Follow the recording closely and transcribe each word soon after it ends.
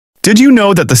Did you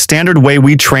know that the standard way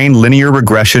we train linear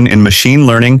regression in machine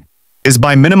learning is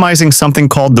by minimizing something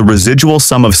called the residual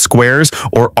sum of squares,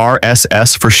 or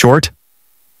RSS for short?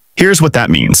 Here's what that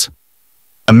means.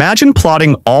 Imagine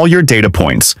plotting all your data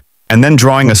points and then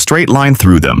drawing a straight line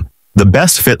through them, the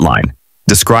best fit line,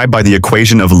 described by the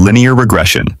equation of linear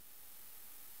regression.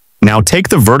 Now take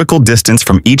the vertical distance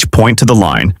from each point to the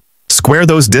line, square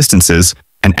those distances,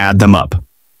 and add them up.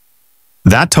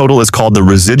 That total is called the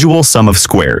residual sum of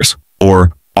squares,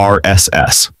 or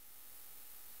RSS.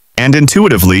 And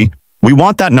intuitively, we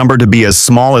want that number to be as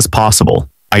small as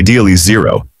possible, ideally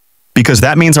 0, because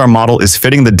that means our model is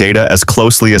fitting the data as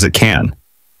closely as it can.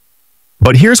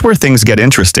 But here's where things get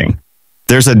interesting.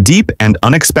 There's a deep and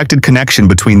unexpected connection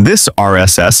between this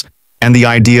RSS and the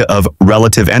idea of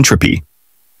relative entropy,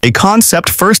 a concept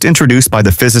first introduced by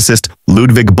the physicist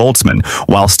Ludwig Boltzmann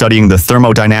while studying the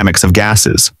thermodynamics of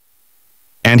gases.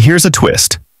 And here's a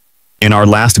twist. In our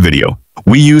last video,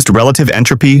 we used relative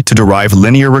entropy to derive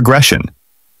linear regression.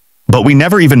 But we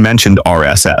never even mentioned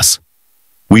RSS.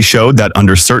 We showed that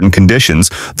under certain conditions,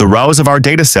 the rows of our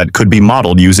dataset could be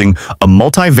modeled using a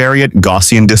multivariate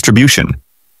Gaussian distribution.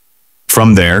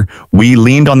 From there, we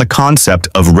leaned on the concept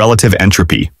of relative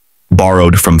entropy,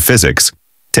 borrowed from physics,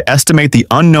 to estimate the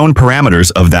unknown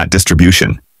parameters of that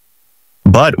distribution.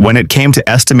 But when it came to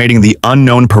estimating the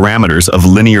unknown parameters of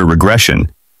linear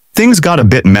regression, things got a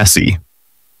bit messy.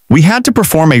 We had to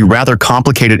perform a rather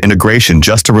complicated integration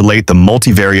just to relate the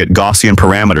multivariate Gaussian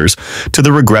parameters to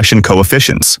the regression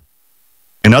coefficients.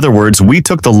 In other words, we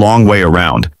took the long way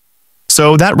around.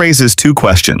 So that raises two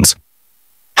questions.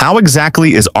 How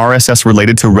exactly is RSS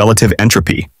related to relative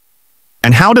entropy?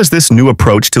 And how does this new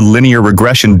approach to linear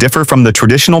regression differ from the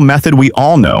traditional method we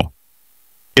all know?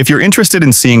 If you're interested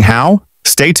in seeing how,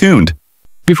 stay tuned.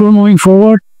 Before moving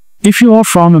forward, if you are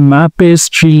from a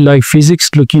math-based field like physics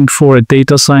looking for a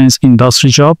data science industry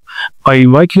job, I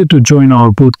invite you to join our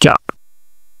bootcamp.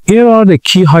 Here are the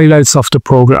key highlights of the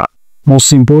program.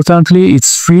 Most importantly,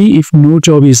 it's free if no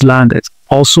job is landed.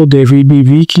 Also, there will be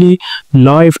weekly,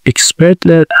 live,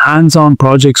 expert-led, hands-on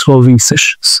project-solving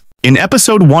sessions. In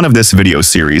episode 1 of this video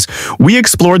series, we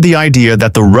explored the idea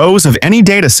that the rows of any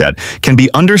dataset can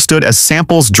be understood as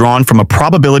samples drawn from a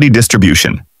probability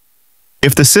distribution.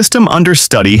 If the system under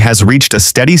study has reached a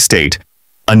steady state,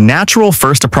 a natural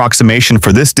first approximation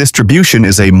for this distribution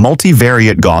is a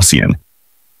multivariate Gaussian.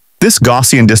 This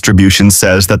Gaussian distribution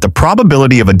says that the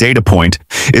probability of a data point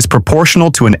is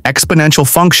proportional to an exponential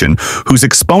function whose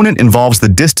exponent involves the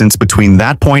distance between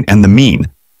that point and the mean,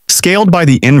 scaled by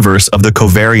the inverse of the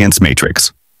covariance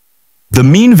matrix. The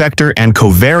mean vector and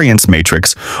covariance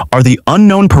matrix are the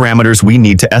unknown parameters we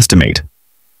need to estimate.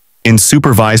 In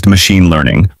supervised machine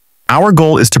learning, our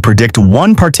goal is to predict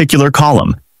one particular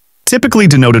column, typically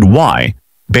denoted y,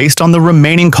 based on the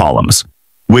remaining columns,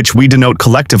 which we denote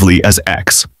collectively as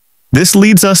x. This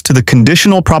leads us to the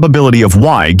conditional probability of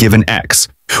y given x,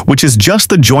 which is just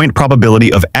the joint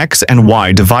probability of x and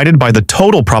y divided by the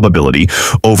total probability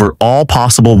over all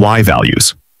possible y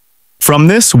values. From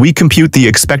this, we compute the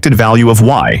expected value of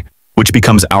y, which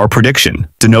becomes our prediction,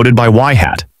 denoted by y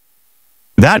hat.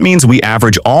 That means we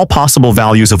average all possible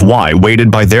values of y weighted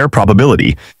by their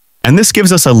probability, and this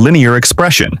gives us a linear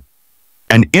expression.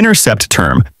 An intercept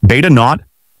term, beta naught,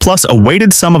 plus a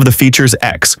weighted sum of the features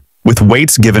x, with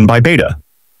weights given by beta.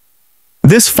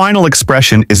 This final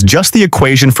expression is just the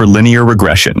equation for linear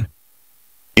regression.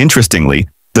 Interestingly,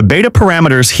 the beta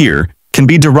parameters here can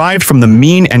be derived from the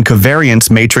mean and covariance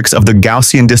matrix of the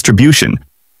Gaussian distribution,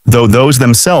 though those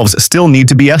themselves still need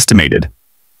to be estimated.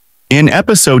 In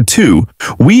episode 2,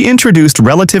 we introduced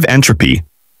relative entropy,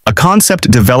 a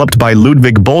concept developed by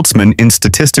Ludwig Boltzmann in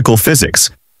statistical physics,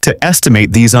 to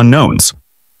estimate these unknowns.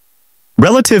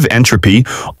 Relative entropy,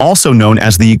 also known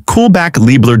as the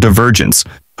Kullback-Leibler divergence,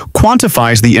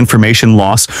 quantifies the information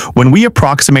loss when we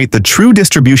approximate the true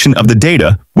distribution of the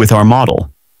data with our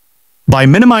model. By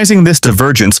minimizing this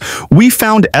divergence, we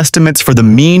found estimates for the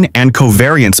mean and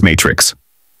covariance matrix.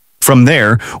 From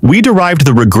there, we derived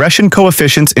the regression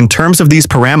coefficients in terms of these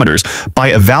parameters by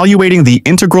evaluating the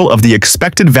integral of the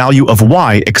expected value of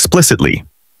y explicitly.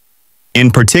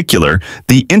 In particular,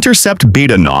 the intercept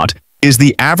beta naught is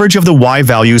the average of the y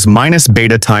values minus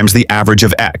beta times the average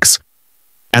of x.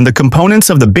 And the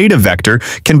components of the beta vector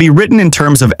can be written in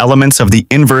terms of elements of the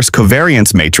inverse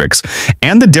covariance matrix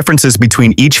and the differences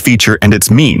between each feature and its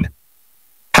mean.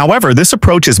 However, this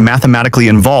approach is mathematically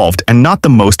involved and not the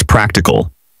most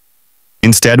practical.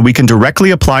 Instead, we can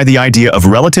directly apply the idea of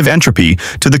relative entropy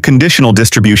to the conditional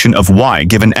distribution of y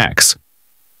given x.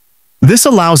 This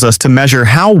allows us to measure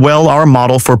how well our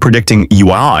model for predicting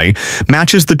UI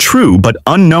matches the true but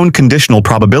unknown conditional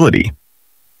probability.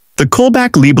 The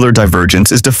Kullback-Leibler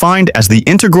divergence is defined as the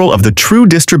integral of the true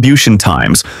distribution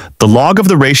times the log of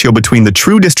the ratio between the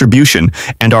true distribution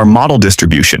and our model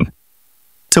distribution.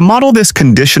 To model this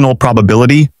conditional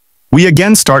probability, we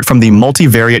again start from the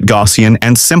multivariate Gaussian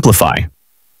and simplify.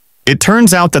 It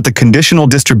turns out that the conditional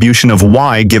distribution of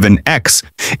y given x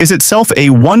is itself a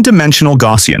one-dimensional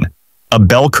Gaussian, a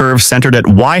bell curve centered at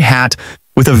y hat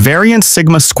with a variance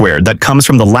sigma squared that comes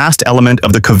from the last element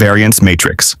of the covariance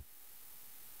matrix.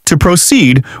 To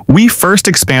proceed, we first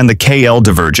expand the KL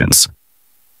divergence.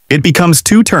 It becomes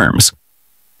two terms.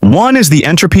 One is the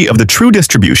entropy of the true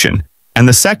distribution, and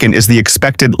the second is the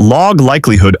expected log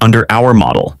likelihood under our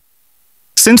model.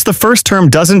 Since the first term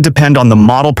doesn't depend on the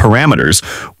model parameters,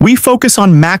 we focus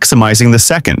on maximizing the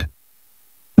second.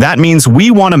 That means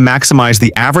we want to maximize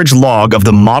the average log of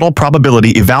the model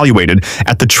probability evaluated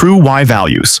at the true y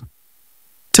values.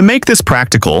 To make this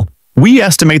practical, we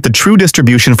estimate the true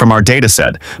distribution from our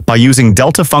dataset by using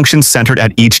delta functions centered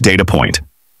at each data point.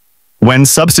 When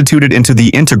substituted into the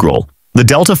integral, the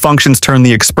delta functions turn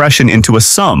the expression into a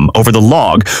sum over the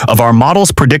log of our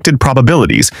model's predicted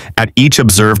probabilities at each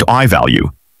observed I value.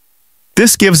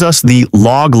 This gives us the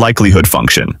log likelihood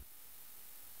function.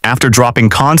 After dropping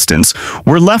constants,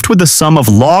 we're left with the sum of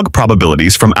log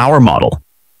probabilities from our model.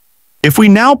 If we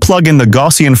now plug in the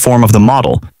Gaussian form of the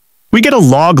model, we get a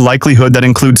log likelihood that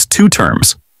includes two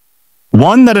terms.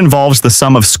 One that involves the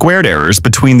sum of squared errors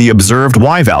between the observed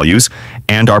y values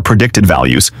and our predicted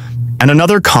values, and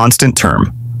another constant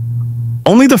term.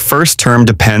 Only the first term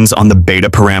depends on the beta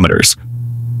parameters.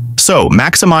 So,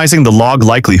 maximizing the log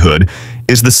likelihood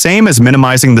is the same as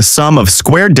minimizing the sum of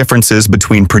squared differences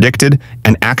between predicted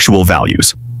and actual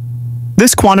values.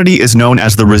 This quantity is known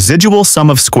as the residual sum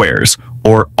of squares,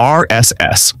 or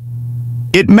RSS.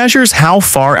 It measures how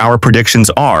far our predictions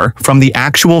are from the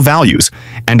actual values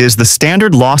and is the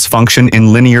standard loss function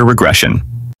in linear regression.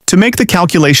 To make the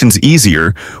calculations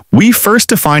easier, we first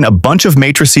define a bunch of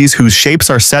matrices whose shapes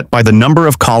are set by the number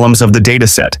of columns of the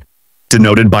dataset,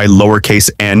 denoted by lowercase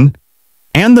n,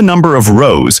 and the number of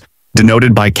rows,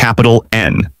 denoted by capital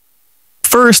N.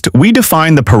 First, we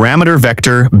define the parameter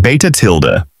vector beta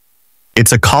tilde.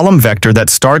 It's a column vector that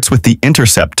starts with the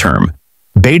intercept term,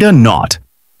 beta naught,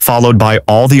 followed by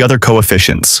all the other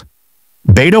coefficients,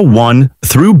 beta 1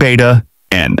 through beta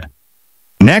n.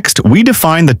 Next, we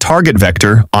define the target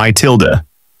vector I tilde.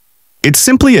 It's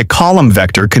simply a column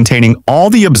vector containing all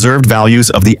the observed values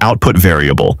of the output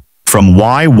variable, from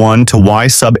y1 to y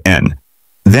sub n.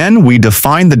 Then we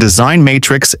define the design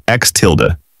matrix x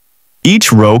tilde.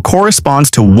 Each row corresponds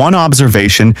to one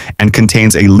observation and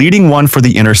contains a leading one for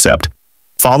the intercept,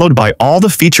 followed by all the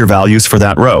feature values for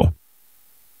that row.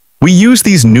 We use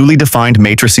these newly defined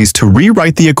matrices to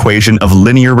rewrite the equation of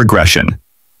linear regression.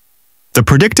 The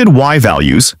predicted y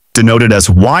values, denoted as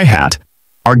y hat,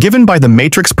 are given by the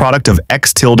matrix product of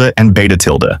x tilde and beta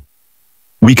tilde.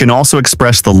 We can also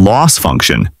express the loss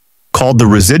function, called the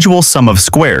residual sum of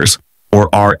squares, or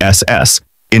RSS,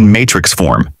 in matrix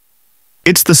form.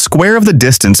 It's the square of the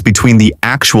distance between the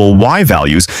actual y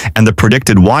values and the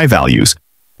predicted y values,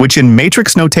 which in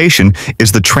matrix notation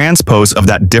is the transpose of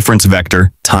that difference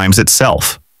vector times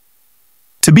itself.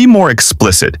 To be more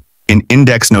explicit, in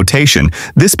index notation,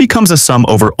 this becomes a sum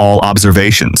over all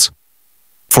observations.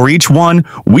 For each one,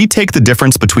 we take the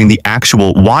difference between the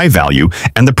actual y value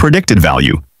and the predicted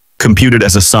value, computed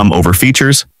as a sum over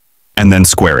features, and then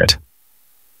square it.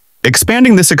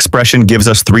 Expanding this expression gives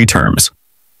us three terms.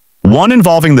 One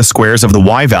involving the squares of the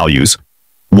y values,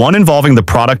 one involving the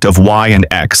product of y and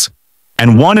x,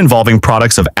 and one involving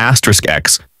products of asterisk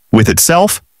x with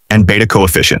itself and beta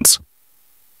coefficients.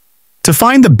 To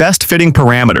find the best fitting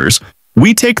parameters,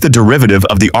 we take the derivative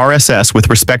of the RSS with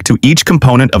respect to each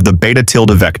component of the beta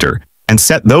tilde vector and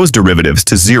set those derivatives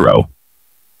to 0.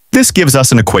 This gives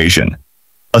us an equation,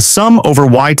 a sum over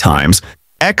y times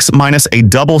x minus a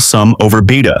double sum over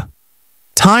beta,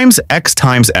 times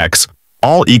x,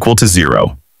 all equal to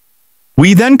 0.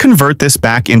 We then convert this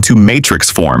back into matrix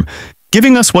form,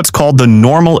 giving us what's called the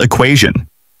normal equation.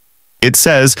 It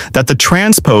says that the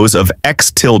transpose of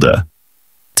x tilde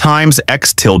times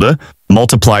x tilde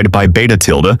multiplied by beta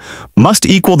tilde must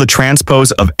equal the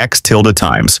transpose of x tilde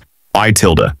times I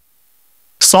tilde.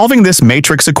 Solving this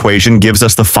matrix equation gives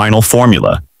us the final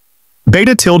formula.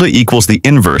 Beta tilde equals the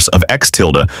inverse of x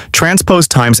tilde transpose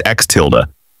times x tilde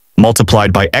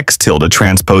multiplied by x tilde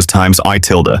transpose times I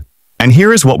tilde. And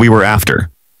here is what we were after.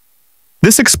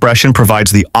 This expression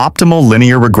provides the optimal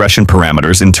linear regression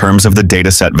parameters in terms of the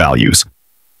dataset values.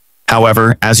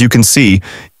 However, as you can see,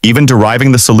 even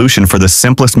deriving the solution for the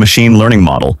simplest machine learning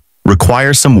model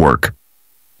requires some work.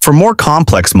 For more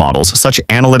complex models, such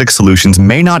analytic solutions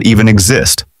may not even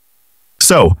exist.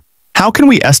 So, how can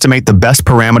we estimate the best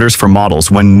parameters for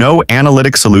models when no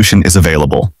analytic solution is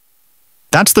available?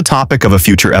 That's the topic of a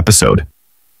future episode.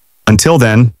 Until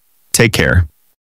then, take care.